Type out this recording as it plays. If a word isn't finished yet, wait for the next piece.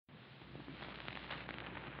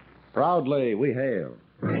Proudly we hail.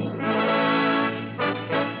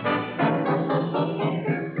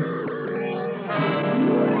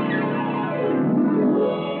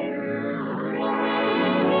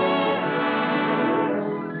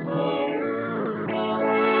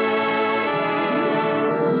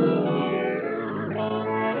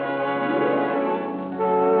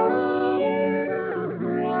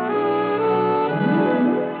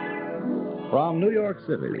 From New York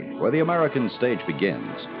City, where the American stage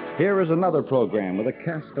begins, here is another program with a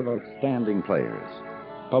cast of outstanding players.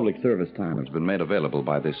 Public service time has been made available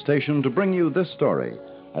by this station to bring you this story,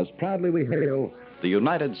 as proudly we hail the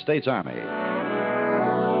United States Army.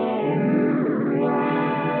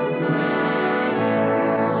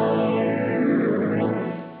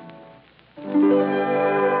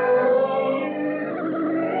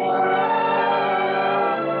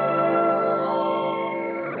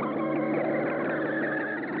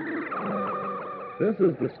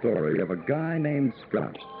 This is the story of a guy named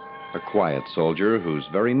Scott, a quiet soldier whose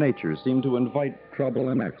very nature seemed to invite trouble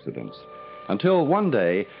and accidents, until one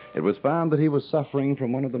day it was found that he was suffering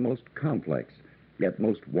from one of the most complex, yet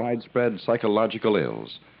most widespread psychological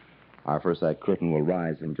ills. Our first act curtain will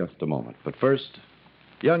rise in just a moment. But first,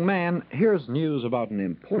 young man, here's news about an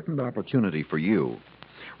important opportunity for you.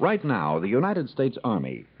 Right now, the United States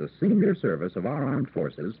Army, the senior service of our armed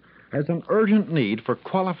forces, has an urgent need for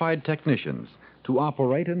qualified technicians to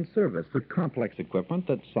operate and service the complex equipment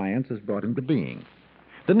that science has brought into being.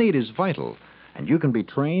 The need is vital, and you can be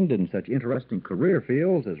trained in such interesting career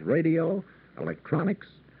fields as radio, electronics,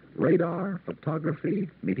 radar, photography,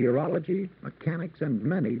 meteorology, mechanics, and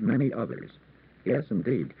many, many others. Yes,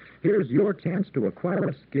 indeed. Here's your chance to acquire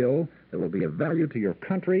a skill that will be of value to your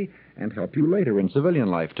country and help you later in civilian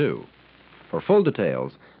life, too. For full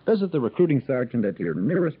details, visit the recruiting sergeant at your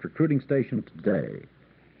nearest recruiting station today.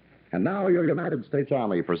 And now your United States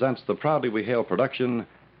Army presents the Proudly We Hail production,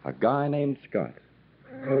 A Guy Named Scott.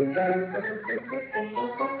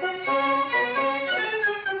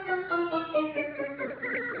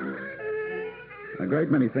 A great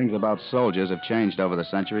many things about soldiers have changed over the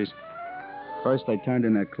centuries. First, they turned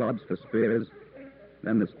in their clubs for spears.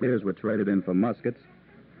 Then the spears were traded in for muskets.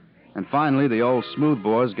 And finally, the old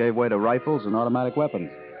smoothbores gave way to rifles and automatic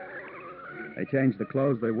weapons. They changed the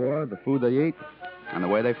clothes they wore, the food they eat, and the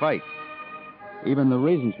way they fight. Even the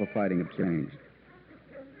reasons for fighting have changed.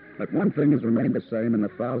 But one thing has remained the same in the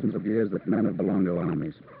thousands of years that men have belonged to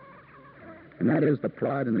armies. And that is the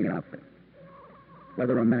pride in the outfit.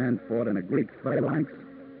 Whether a man fought in a Greek phalanx,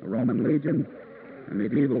 a Roman legion, a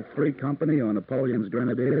medieval free company, or Napoleon's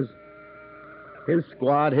grenadiers, his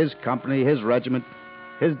squad, his company, his regiment,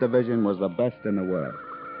 his division was the best in the world.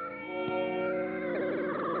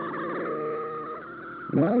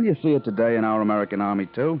 Well, you see it today in our American Army,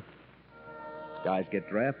 too. Guys get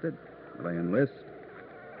drafted, they enlist,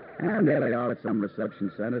 and there they are at some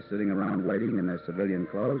reception center sitting around waiting in their civilian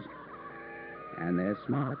clothes. And they're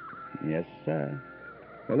smart. Yes, sir.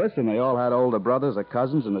 Well, listen, they all had older brothers or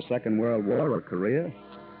cousins in the Second World War or Korea,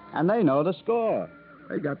 and they know the score.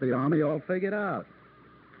 They got the Army all figured out.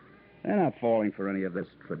 They're not falling for any of this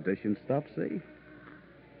tradition stuff, see?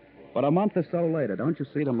 But a month or so later, don't you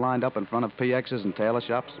see them lined up in front of PXs and tailor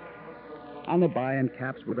shops? And they're buying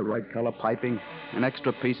caps with the right color piping and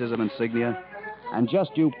extra pieces of insignia. And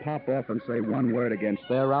just you pop off and say one word against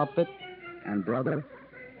their outfit, and, brother,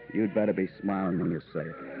 you'd better be smiling when you say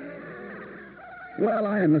it. Well,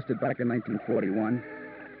 I enlisted back in 1941.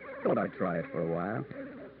 Thought I'd try it for a while.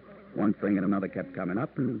 One thing and another kept coming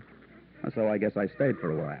up, and so I guess I stayed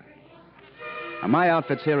for a while. And my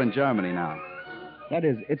outfit's here in Germany now. That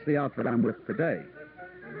is, it's the outfit I'm with today.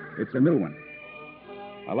 It's a new one.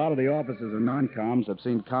 A lot of the officers and non-coms have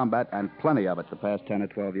seen combat, and plenty of it, the past 10 or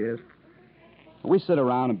 12 years. We sit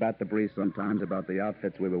around and bat the breeze sometimes about the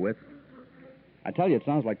outfits we were with. I tell you, it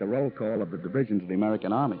sounds like the roll call of the divisions of the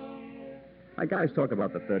American Army. My guys talk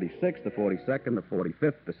about the 36th, the 42nd, the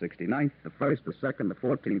 45th, the 69th, the 1st, the 2nd, the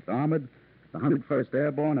 14th Armored, the 101st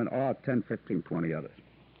Airborne, and 10, 15, 20 others.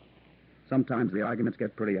 Sometimes the arguments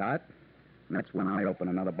get pretty hot, and that's when I open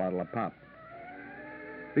another bottle of pop.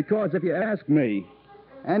 Because if you ask me,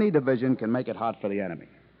 any division can make it hot for the enemy.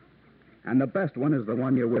 And the best one is the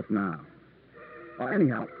one you're with now.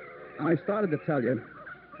 Anyhow, I started to tell you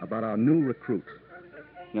about our new recruits.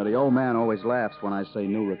 You know, the old man always laughs when I say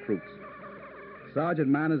new recruits. Sergeant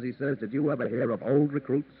Manners, he says, did you ever hear of old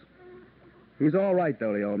recruits? He's all right,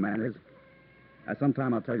 though, the old man is.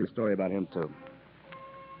 Sometime I'll tell you a story about him, too.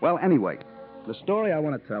 Well, anyway, the story I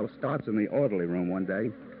want to tell starts in the orderly room one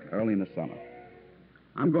day, early in the summer.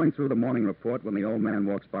 I'm going through the morning report when the old man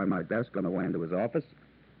walks by my desk on the way into his office.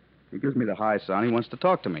 He gives me the high sign. He wants to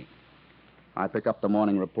talk to me. I pick up the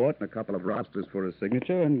morning report and a couple of rosters for his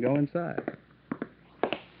signature and go inside.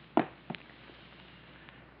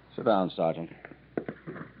 Sit down, Sergeant.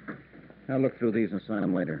 I'll look through these and sign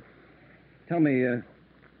them later. Tell me,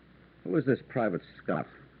 who is this Private Scott?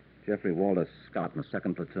 Jeffrey Walter Scott in the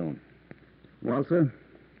 2nd Platoon. Well, sir,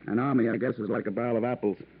 an army, I guess, is like a barrel of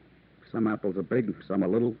apples. Some apples are big, some are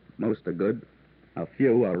little. Most are good. A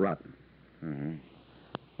few are rotten. Mm-hmm.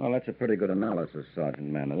 Well, that's a pretty good analysis, Sergeant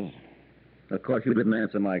Manners. Of course, you didn't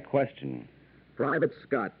answer my question. Private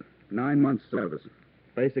Scott, 9 months service.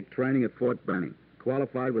 Basic training at Fort Benning.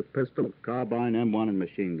 Qualified with pistol, carbine, M1, and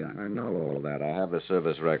machine gun. I know all of that. I have the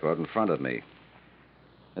service record in front of me.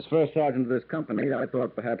 As first sergeant of this company, I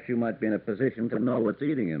thought perhaps you might be in a position to know what's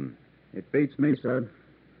eating him. It beats me, sir.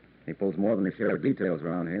 He pulls more than his share of details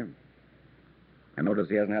around here. I notice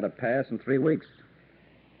he hasn't had a pass in 3 weeks.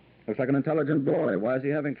 Looks like an intelligent boy. Why is he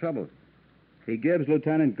having trouble? He gives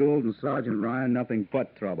Lieutenant Gould and Sergeant Ryan nothing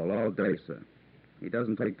but trouble all day, sir. He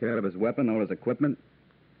doesn't take care of his weapon or his equipment.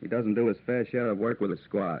 He doesn't do his fair share of work with his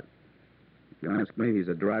squad. If you ask me, he's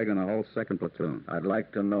a drag on the whole 2nd Platoon. I'd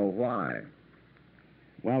like to know why.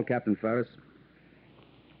 Well, Captain Ferris,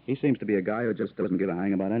 he seems to be a guy who just doesn't give a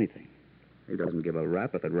hang about anything. He doesn't give a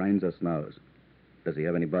rap if it rains or snows. Does he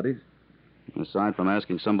have any buddies? Aside from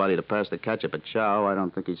asking somebody to pass the ketchup at chow, I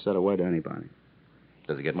don't think he's said a word to anybody.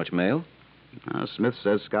 Does he get much mail? Smith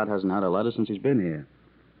says Scott hasn't had a letter since he's been here.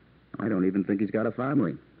 I don't even think he's got a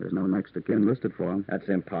family. There's no next of kin listed for him. That's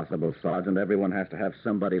impossible, Sergeant. Everyone has to have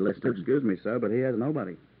somebody listed. Excuse me, sir, but he has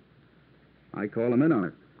nobody. I called him in on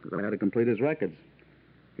it because I had to complete his records.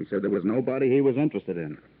 He said there was nobody he was interested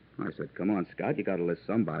in. I said, come on, Scott, you got to list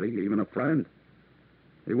somebody, even a friend.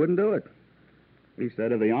 He wouldn't do it. He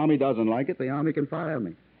said if the Army doesn't like it, the Army can fire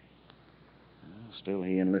me. Still,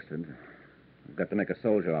 he enlisted. We've got to make a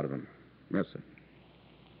soldier out of him. Yes, sir.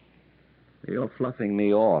 You're fluffing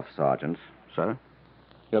me off, Sergeant. Sir?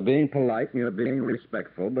 You're being polite and you're being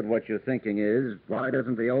respectful, but what you're thinking is, why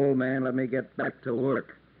doesn't the old man let me get back to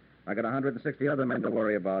work? I got 160 other men to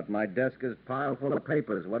worry about. My desk is piled full of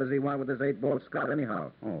papers. What does he want with his 8-ball Scott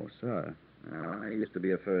anyhow? Oh, sir. I used to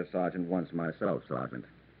be a first sergeant once myself, Sergeant.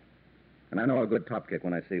 And I know a good top kick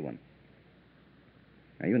when I see one.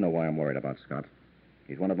 Now, you know why I'm worried about Scott.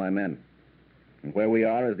 He's one of my men. And where we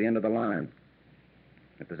are is the end of the line.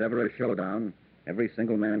 If there's ever a showdown, every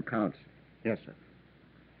single man counts. Yes, sir.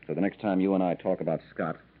 So the next time you and I talk about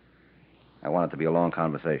Scott, I want it to be a long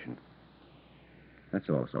conversation. That's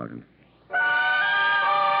all, Sergeant.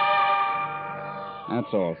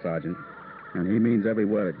 That's all, Sergeant. And he means every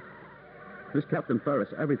word. This Captain Ferris,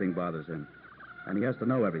 everything bothers him. And he has to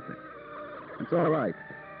know everything. It's all right.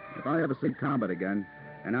 If I ever see combat again,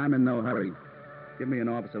 and I'm in no hurry, give me an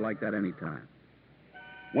officer like that any time.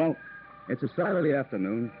 Well, it's a Saturday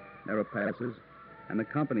afternoon. There are passes, and the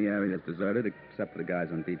company area is deserted except for the guys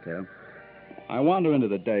on detail. I wander into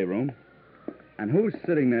the day room, and who's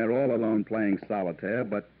sitting there all alone playing solitaire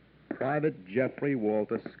but Private Jeffrey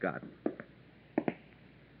Walter Scott?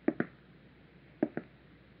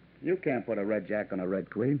 You can't put a red jack on a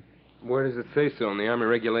red queen. Where does it say so in the Army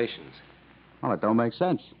regulations? Well, it don't make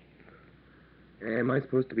sense. Am I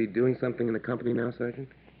supposed to be doing something in the company now, Sergeant?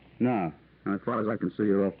 No. As far as I can see,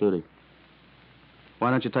 you're off duty. Why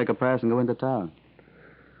don't you take a pass and go into town?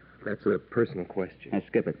 That's a personal question. Now,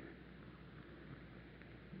 skip it.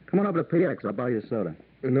 Come on over to PX. I'll buy you a soda.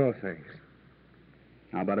 No, thanks.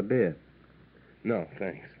 How about a beer? No,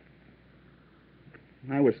 thanks.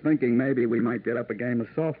 I was thinking maybe we might get up a game of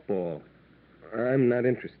softball. I'm not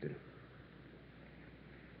interested.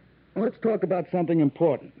 Well, let's talk about something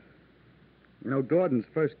important. You know, Gordon's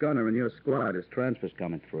first gunner in your squad is transfers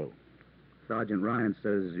coming through. Sergeant Ryan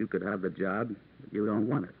says you could have the job, but you don't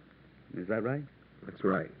want it. Is that right? That's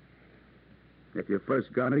right. If you're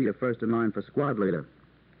first gunner, you're first in line for squad leader.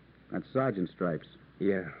 That's sergeant stripes.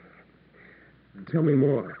 Yeah. Tell me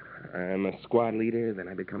more. I'm a squad leader, then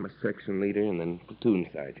I become a section leader, and then platoon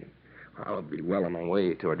sergeant. I'll be well on my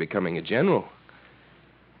way toward becoming a general.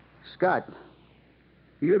 Scott,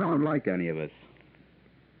 you don't like any of us.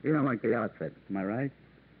 You don't like the outfit, am I right?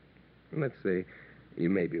 Let's say you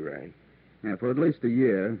may be right. Yeah, for at least a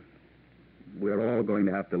year, we're all going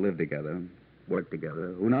to have to live together, work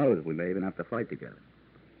together. Who knows, we may even have to fight together.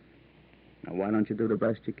 Now, why don't you do the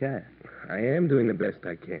best you can? I am doing the best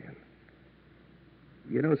I can.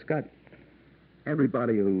 You know, Scott,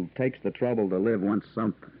 everybody who takes the trouble to live wants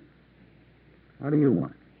something. How do you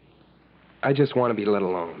want it? I just want to be let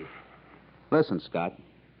alone. Listen, Scott.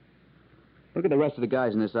 Look at the rest of the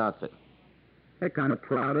guys in this outfit. They're kind of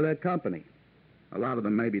proud of their company. A lot of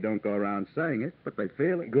them maybe don't go around saying it, but they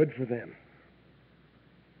feel it. Good for them.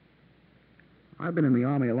 I've been in the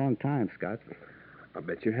Army a long time, Scott. I'll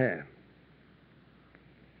bet you have.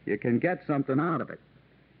 You can get something out of it.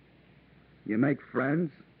 You make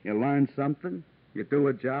friends, you learn something, you do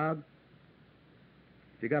a job.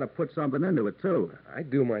 You got to put something into it, too. I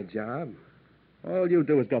do my job. All you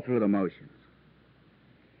do is go through the motions.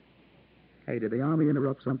 Hey, did the Army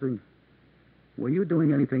interrupt something? Were you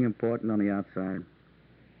doing anything important on the outside?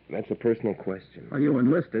 That's a personal question. Well, you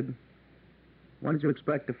enlisted. What did you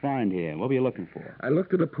expect to find here? What were you looking for? I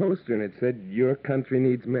looked at a poster and it said, "Your country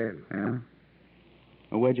needs men." Yeah?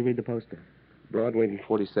 Well, where'd you read the poster? Broadway and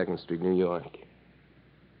 42nd Street, New York.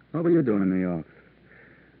 What were you doing in New York?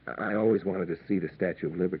 I always wanted to see the Statue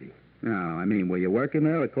of Liberty. No, I mean, were you working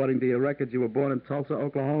there? According to your records, you were born in Tulsa,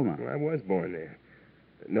 Oklahoma. Well, I was born there.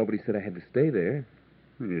 Nobody said I had to stay there.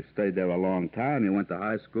 You stayed there a long time. You went to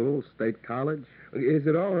high school, state college. Is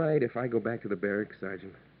it all right if I go back to the barracks,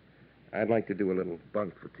 Sergeant? I'd like to do a little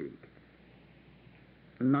bunk fatigue.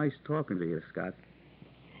 Nice talking to you, Scott.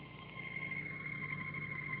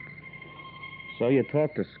 So you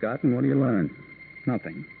talked to Scott, and what do you learn?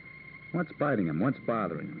 Nothing. What's biting him? What's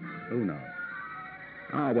bothering him? Who knows?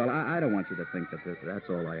 Oh, well, I don't want you to think that that's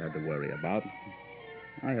all I had to worry about.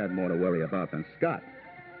 I had more to worry about than Scott.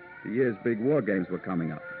 The year's big war games were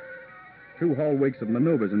coming up. 2 whole weeks of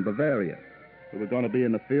maneuvers in Bavaria. We were going to be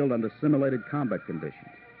in the field under simulated combat conditions.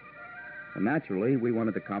 And naturally, we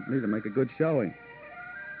wanted the company to make a good showing.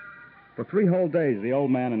 For 3 whole days, the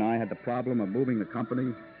old man and I had the problem of moving the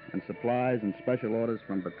company and supplies and special orders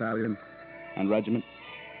from battalion and regiment,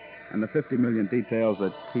 and the 50 million details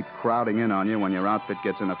that keep crowding in on you when your outfit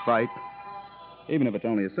gets in a fight, even if it's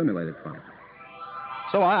only a simulated fight.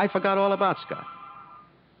 So I forgot all about Scott.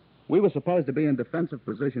 We were supposed to be in defensive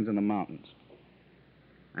positions in the mountains.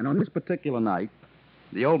 And on this particular night,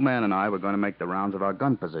 the old man and I were going to make the rounds of our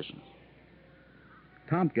gun positions.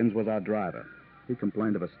 Tompkins was our driver. He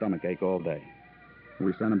complained of a stomach ache all day.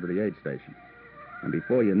 We sent him to the aid station. And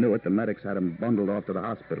before you knew it, the medics had him bundled off to the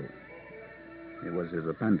hospital. It was his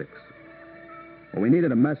appendix. Well, we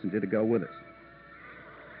needed a messenger to go with us.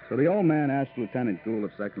 So the old man asked Lieutenant Gould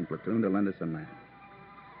of Second Platoon to lend us a man.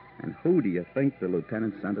 And who do you think the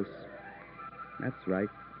lieutenant sent us? That's right,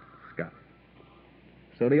 Scott.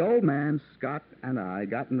 So the old man, Scott, and I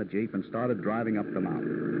got in the Jeep and started driving up the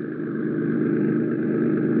mountain.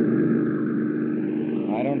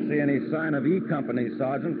 I don't see any sign of E Company,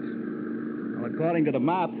 Sergeant. Well, according to the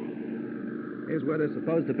map, here's where they're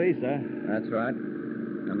supposed to be, sir. That's right.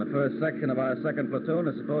 And the first section of our second platoon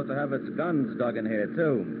is supposed to have its guns dug in here,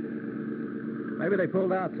 too. Maybe they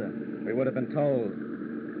pulled out, sir. We would have been told.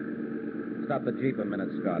 Stop the Jeep a minute,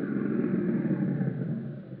 Scott.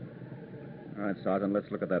 All right, Sergeant,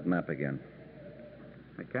 let's look at that map again.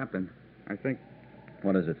 Hey, Captain, I think...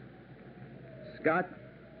 What is it? Scott,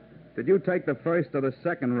 did you take the first or the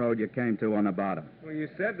second road you came to on the bottom? Well, you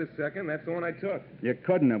said the second. That's the one I took. You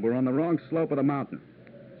couldn't have. We're on the wrong slope of the mountain.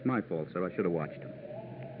 It's my fault, sir. I should have watched him.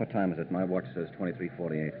 What time is it? My watch says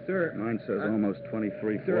 23:48. Sir. Mine says almost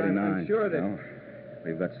 23:49. Sir, I'm sure that... Well,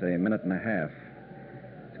 we've got, say, a minute and a half.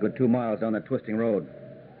 It's a good 2 miles down that twisting road.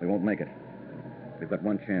 We won't make it. We've got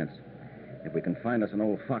one chance. If we can find us an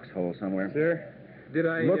old foxhole somewhere. Sir, did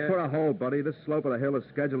I... Look for a hole, buddy. This slope of the hill is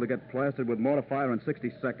scheduled to get plastered with mortar fire in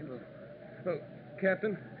 60 seconds. Oh,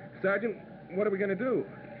 Captain, Sergeant, what are we going to do?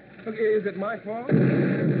 Look, is it my fault?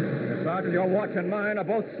 Sergeant, your watch and mine are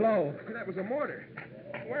both slow. That was a mortar.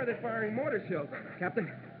 Why are they firing mortar shells? Captain,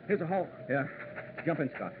 here's a hole. Yeah. Jump in,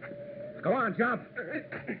 Scott. Go on, jump.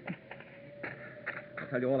 I'll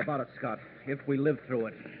tell you all about it, Scott, if we live through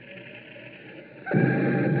it.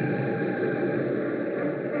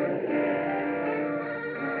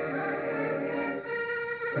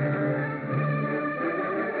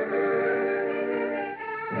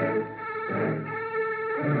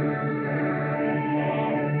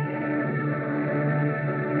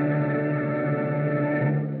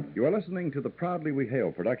 You are listening to the Proudly We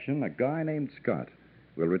Hail production, A Guy Named Scott.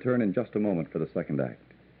 We'll return in just a moment for the second act.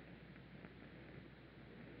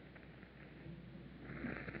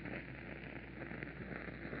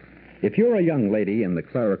 If you're a young lady in the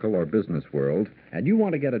clerical or business world and you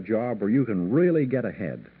want to get a job where you can really get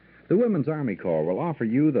ahead, the Women's Army Corps will offer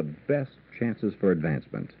you the best chances for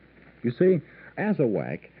advancement. You see, as a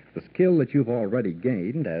WAC, the skill that you've already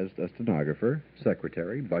gained as a stenographer,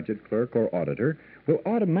 secretary, budget clerk, or auditor will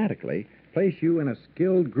automatically place you in a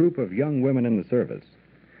skilled group of young women in the service.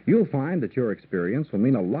 You'll find that your experience will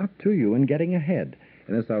mean a lot to you in getting ahead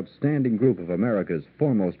in this outstanding group of America's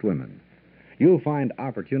foremost women. You'll find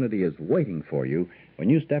opportunity is waiting for you when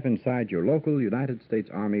you step inside your local United States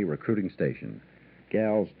Army recruiting station.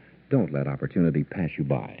 Gals, don't let opportunity pass you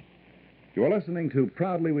by. You are listening to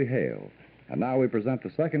Proudly We Hail, and now we present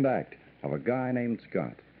the second act of A Guy Named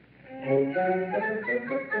Scott.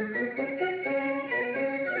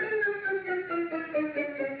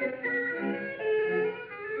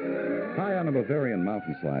 High on a Bavarian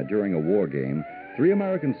mountainside during a war game, 3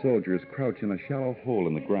 American soldiers crouch in a shallow hole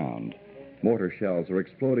in the ground. Mortar shells are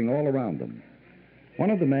exploding all around them.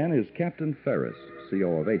 One of the men is Captain Ferris,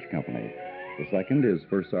 CO of H Company. The second is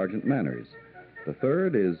First Sergeant Manners. The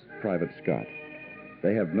third is Private Scott.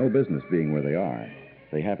 They have no business being where they are.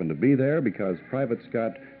 They happen to be there because Private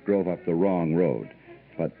Scott drove up the wrong road.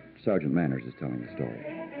 But Sergeant Manners is telling the story.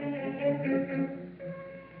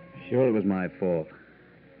 Sure, it was my fault.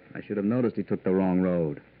 I should have noticed he took the wrong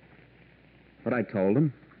road. But I told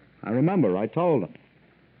him. I remember, I told him.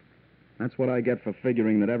 That's what I get for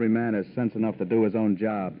figuring that every man has sense enough to do his own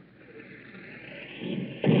job.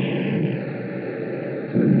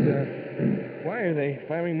 Why are they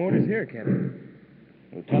firing mortars here, Captain?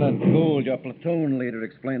 Lieutenant Gould, your platoon leader,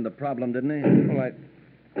 explained the problem, didn't he? Well,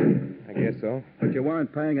 I guess so. But you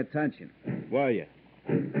weren't paying attention. Were you?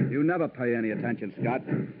 You never pay any attention, Scott.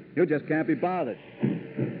 You just can't be bothered.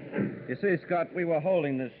 You see, Scott, we were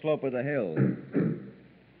holding this slope of the hill.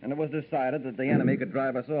 And it was decided that the enemy could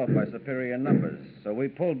drive us off by superior numbers. So we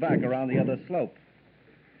pulled back around the other slope.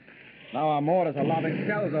 Now our mortars are lobbing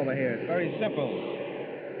shells over here. It's very simple.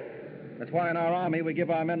 That's why in our army we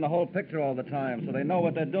give our men the whole picture all the time, so they know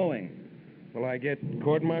what they're doing. Will I get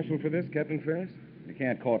court-martialed for this, Captain Ferris? You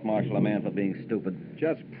can't court-martial a man for being stupid.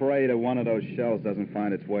 Just pray that one of those shells doesn't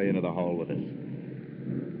find its way into the hole with us.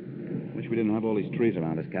 Wish we didn't have all these trees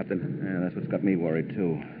around us, Captain. Yeah, that's what's got me worried,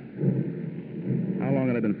 too. How long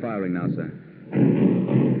have they been firing now, sir?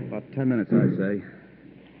 About 10 minutes, I'd say.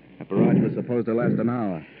 That barrage was supposed to last an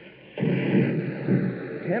hour.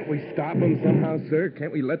 Can't we stop them somehow, sir?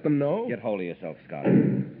 Can't we let them know? Get hold of yourself, Scott.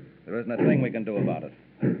 There isn't a thing we can do about it.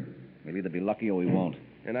 We'll either be lucky or we won't.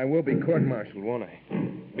 And I will be court-martialed, won't I?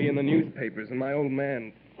 Be in the newspapers, and my old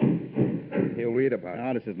man, he'll read about it.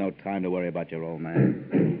 Now, this is no time to worry about your old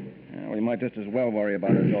man. Yeah, we might just as well worry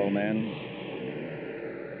about his old man.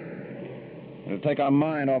 It'll take our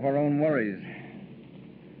mind off our own worries.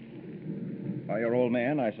 By your old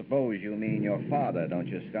man, I suppose you mean your father, don't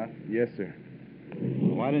you, Scott? Yes, sir.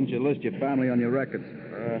 Why didn't you list your family on your records?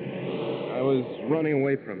 I was running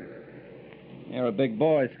away from it. You're a big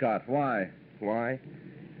boy, Scott. Why? Why?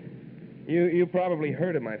 You probably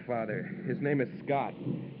heard of my father. His name is Scott.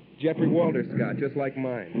 Jeffrey Walter Scott, just like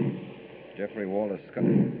mine. Jeffrey Walter Scott.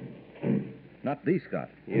 Not the Scott.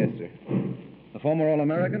 Yes, sir. The former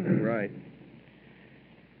All-American? Right.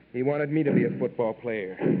 He wanted me to be a football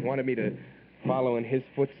player. Wanted me to follow in his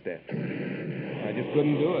footsteps. I just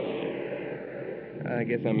couldn't do it. I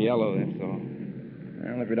guess I'm yellow, that's all.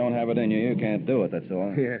 Well, if you don't have it in you, you can't do it, that's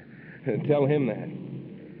all. Yeah, tell him that.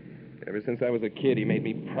 Ever since I was a kid, he made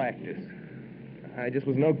me practice. I just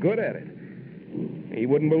was no good at it. He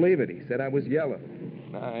wouldn't believe it. He said I was yellow.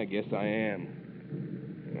 I guess I am.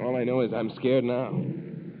 All I know is I'm scared now.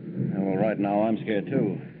 Yeah, well, right now I'm scared,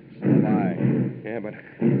 too. So am I. Yeah, but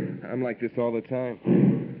I'm like this all the time.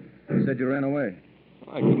 You said you ran away.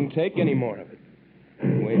 I couldn't take any more of it.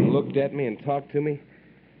 The way he looked at me and talked to me.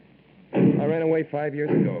 I ran away 5 years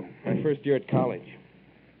ago, my first year at college.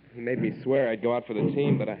 He made me swear I'd go out for the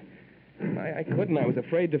team, but I couldn't. I was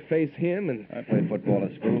afraid to face him, and... I played football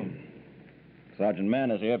at school. Sergeant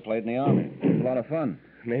Manners here played in the Army. It's a lot of fun.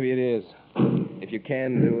 Maybe it is. If you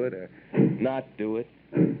can do it or not do it.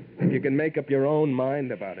 If you can make up your own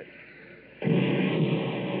mind about it.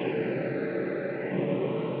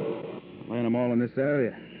 Laying them all in this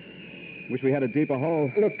area. Wish we had a deeper hole.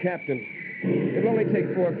 Look, Captain, it'll only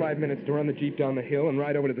take 4 or 5 minutes to run the Jeep down the hill and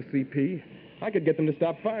ride over to the CP. I could get them to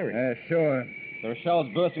stop firing. Yeah, sure. There are shells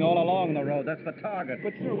bursting all along the road. That's the target.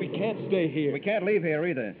 But, sir, we can't stay here. We can't leave here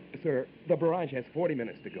either. Sir, the barrage has 40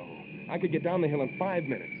 minutes to go. I could get down the hill in 5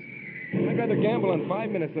 minutes. I'd rather gamble on 5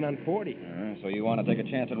 minutes than on 40. So you want to take a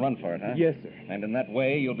chance and run for it, huh? Yes, sir. And in that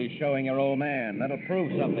way, you'll be showing your old man. That'll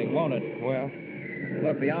prove something, won't it? Well...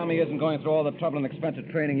 Look, the Army isn't going through all the trouble and expense of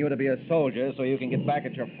training you to be a soldier so you can get back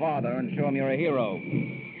at your father and show him you're a hero.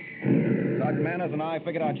 Sergeant Manners and I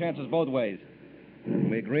figured our chances both ways.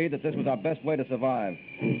 We agreed that this was our best way to survive.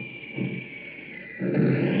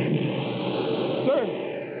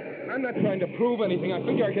 Sir, I'm not trying to prove anything. I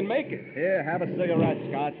figure I can make it. Here, have a cigarette,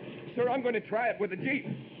 Scott. Sir, I'm going to try it with the Jeep.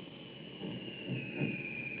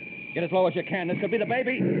 Get as low as you can. This could be the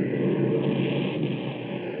baby.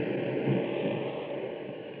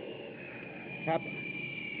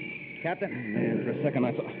 Captain? Man, for a second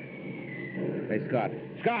I thought... Hey, Scott.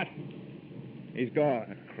 Scott! He's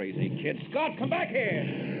gone. Crazy kid. Scott, come back here!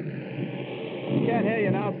 He can't hear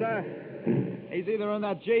you now, sir. He's either in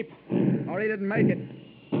that Jeep or he didn't make it.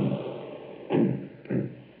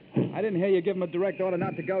 I didn't hear you give him a direct order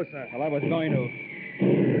not to go, sir. Well, I was going to.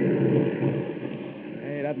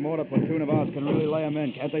 Hey, that mortar platoon of ours can really lay him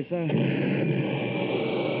in, can't they, sir?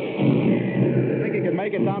 Think he could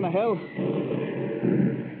make it down the hill?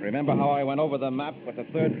 Remember how I went over the map with the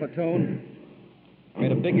 3rd Platoon? I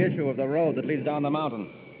made a big issue of the road that leads down the mountain.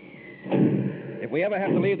 If we ever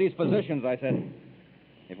have to leave these positions, I said,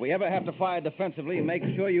 if we ever have to fire defensively, make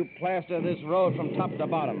sure you plaster this road from top to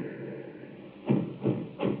bottom.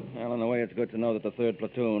 Well, in a way, it's good to know that the 3rd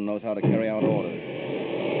Platoon knows how to carry out orders.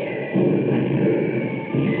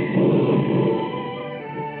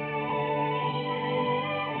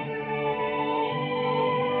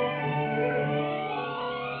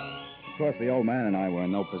 Of course, the old man and I were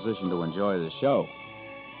in no position to enjoy the show.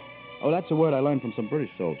 Oh, that's a word I learned from some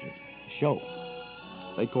British soldiers. Show.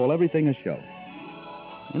 They call everything a show.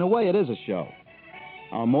 In a way, it is a show.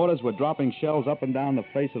 Our mortars were dropping shells up and down the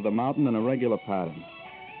face of the mountain in a regular pattern.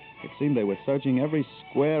 It seemed they were searching every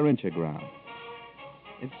square inch of ground.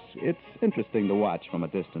 It's interesting to watch from a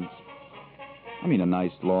distance. I mean, a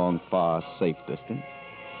nice, long, far, safe distance.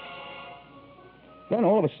 Then,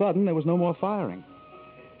 all of a sudden, there was no more firing.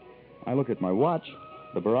 I looked at my watch.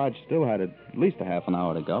 The barrage still had at least a half an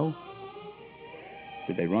hour to go.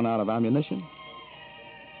 Did they run out of ammunition?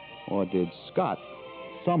 Or did Scott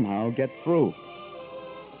somehow get through?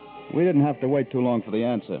 We didn't have to wait too long for the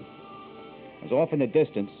answer. As off in the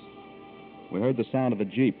distance, we heard the sound of a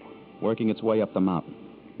Jeep working its way up the mountain.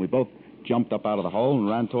 We both jumped up out of the hole and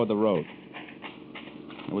ran toward the road.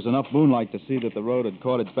 There was enough moonlight to see that the road had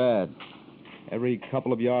caught it bad. Every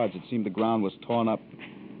couple of yards, it seemed the ground was torn up.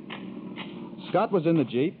 Scott was in the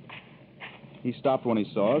Jeep. He stopped when he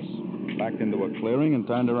saw us, backed into a clearing, and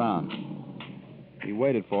turned around. He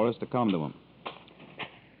waited for us to come to him.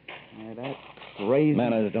 That crazy...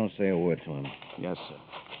 Manners, don't say a word to him. Yes, sir.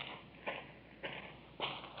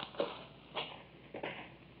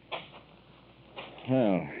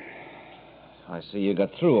 Well, I see you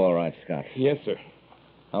got through all right, Scott. Yes, sir.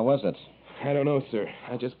 How was it? I don't know, sir.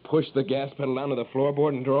 I just pushed the gas pedal down to the floorboard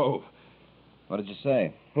and drove. What did you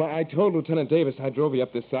say? Well, I told Lieutenant Davis I drove you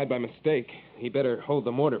up this side by mistake. He better hold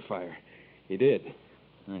the mortar fire. He did.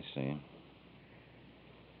 I see.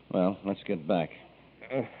 Well, let's get back.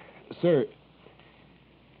 Sir,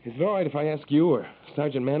 is it all right if I ask you or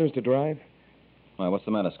Sergeant Manners to drive? Why, what's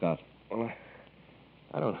the matter, Scott? Well,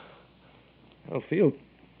 I don't feel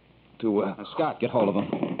too well. Now, Scott, get hold of him.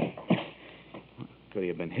 Could he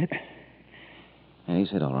have been hit? Yeah, he's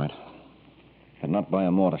hit all right. But not by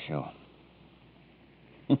a mortar shell.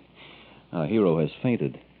 Our hero has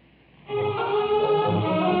fainted.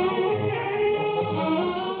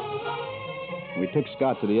 We took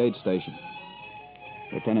Scott to the aid station.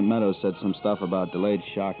 Lieutenant Meadows said some stuff about delayed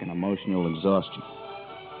shock and emotional exhaustion.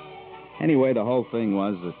 Anyway, the whole thing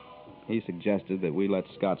was that he suggested that we let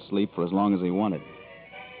Scott sleep for as long as he wanted.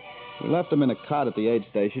 We left him in a cot at the aid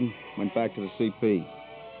station, went back to the CP.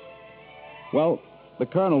 Well, the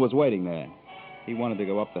colonel was waiting there. He wanted to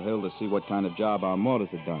go up the hill to see what kind of job our mortars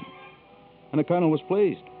had done. And the colonel was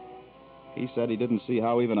pleased. He said he didn't see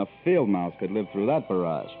how even a field mouse could live through that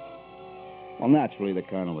barrage. Well, naturally, the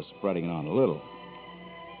colonel was spreading it on a little.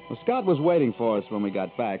 Well, Scott was waiting for us when we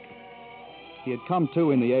got back. He had come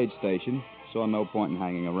to in the aid station, saw no point in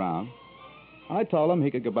hanging around. I told him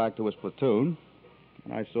he could go back to his platoon,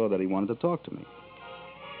 and I saw that he wanted to talk to me.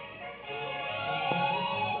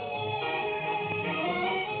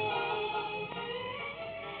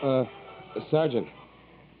 Sergeant,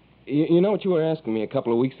 you know what you were asking me a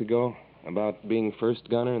couple of weeks ago about being first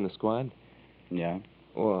gunner in the squad? Yeah?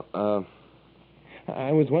 Well,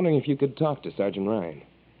 I was wondering if you could talk to Sergeant Ryan.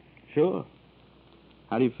 Sure.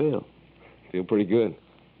 How do you feel? Feel pretty good.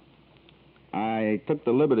 I took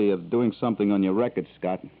the liberty of doing something on your record,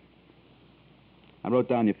 Scott. I wrote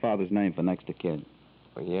down your father's name for next of kin.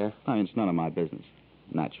 Oh, yeah? I mean, it's none of my business,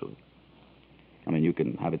 naturally. I mean, you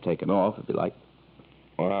can have it taken off if you like.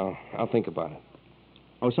 Well, I'll think about it.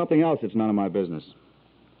 Oh, something else that's none of my business.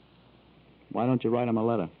 Why don't you write him a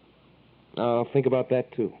letter? I'll think about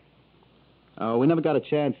that, too. We never got a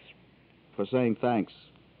chance for saying thanks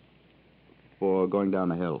for going down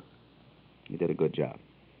the hill. You did a good job.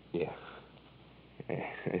 Yeah.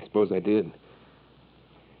 I suppose I did.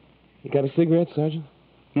 You got a cigarette, Sergeant?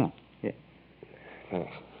 Yeah.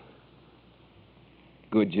 Thanks.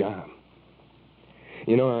 Good job.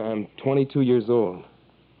 You know, I'm 22 years old.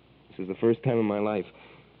 This is the first time in my life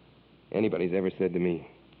anybody's ever said to me,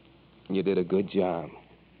 you did a good job.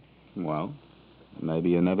 Well, maybe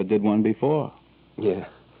you never did one before. Yeah.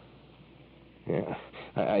 Yeah,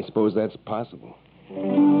 I suppose that's possible.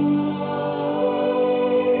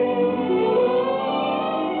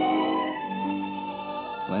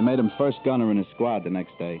 They made him first gunner in his squad the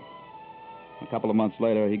next day. A couple of months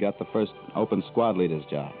later, he got the first open squad leader's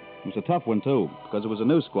job. It was a tough one, too, because it was a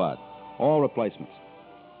new squad, all replacements.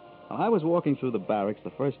 I was walking through the barracks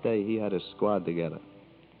the first day he had his squad together.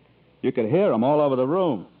 You could hear him all over the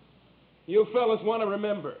room. You fellas want to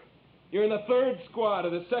remember, you're in the 3rd squad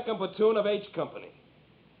of the 2nd platoon of H Company.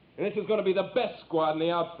 And this is going to be the best squad in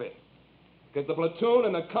the outfit. Because the platoon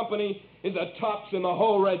and the company is the tops in the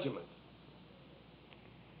whole regiment.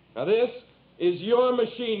 Now this is your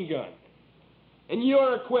machine gun. And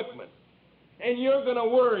your equipment. And you're going to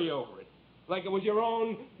worry over it. Like it was your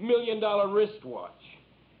own $1 million wristwatch.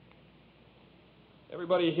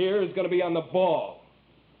 Everybody here is going to be on the ball.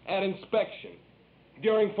 At inspection.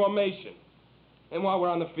 During formation. And while we're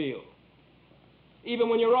on the field. Even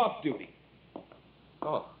when you're off duty.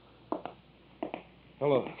 Oh.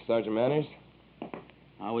 Hello, Sergeant Manners.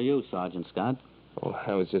 How are you, Sergeant Scott? Oh,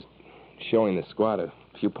 I was just showing the squad a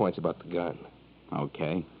few points about the gun.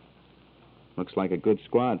 Okay. Looks like a good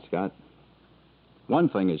squad, Scott. One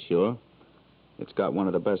thing is sure. It's got one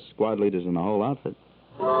of the best squad leaders in the whole outfit.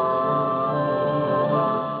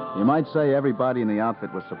 You might say everybody in the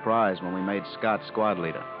outfit was surprised when we made Scott squad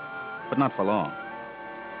leader. But not for long.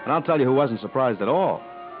 And I'll tell you who wasn't surprised at all.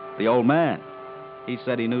 The old man. He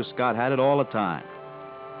said he knew Scott had it all the time.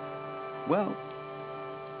 Well,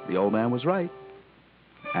 the old man was right.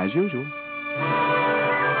 As usual.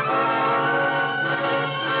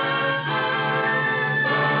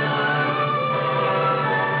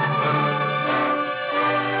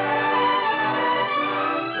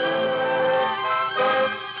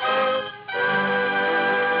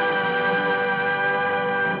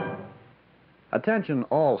 Attention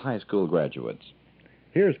all high school graduates.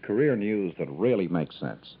 Here's career news that really makes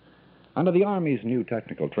sense. Under the Army's new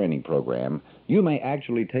technical training program, you may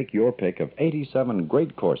actually take your pick of 87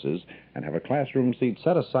 great courses and have a classroom seat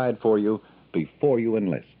set aside for you before you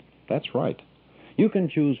enlist. That's right. You can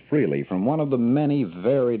choose freely from one of the many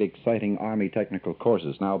varied, exciting Army technical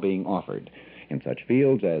courses now being offered in such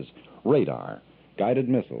fields as radar, guided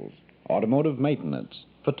missiles, automotive maintenance,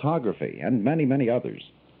 photography, and many, many others.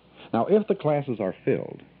 Now, if the classes are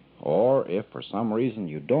filled, or if for some reason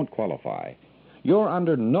you don't qualify, you're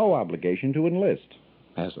under no obligation to enlist.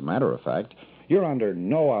 As a matter of fact, you're under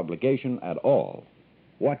no obligation at all.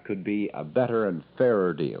 What could be a better and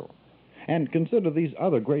fairer deal? And consider these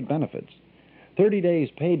other great benefits. 30 days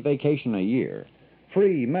paid vacation a year,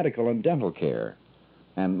 free medical and dental care,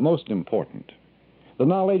 and most important, the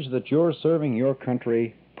knowledge that you're serving your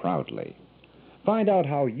country proudly. Find out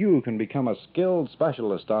how you can become a skilled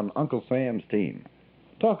specialist on Uncle Sam's team.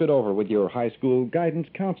 Talk it over with your high school guidance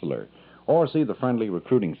counselor, or see the friendly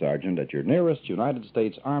recruiting sergeant at your nearest United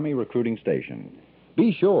States Army recruiting station.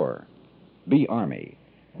 Be sure. Be Army.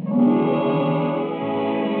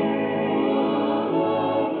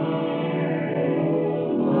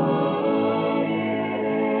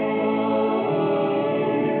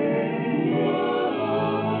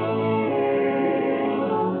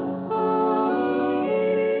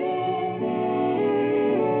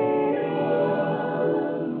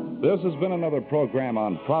 This has been another program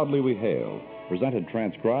on Proudly We Hail, presented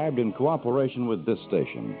transcribed in cooperation with this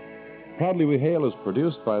station. Proudly We Hail is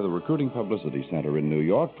produced by the Recruiting Publicity Center in New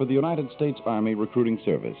York for the United States Army Recruiting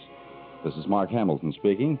Service. This is Mark Hamilton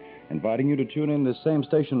speaking, inviting you to tune in this same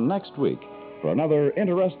station next week for another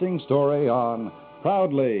interesting story on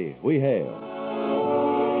Proudly We Hail.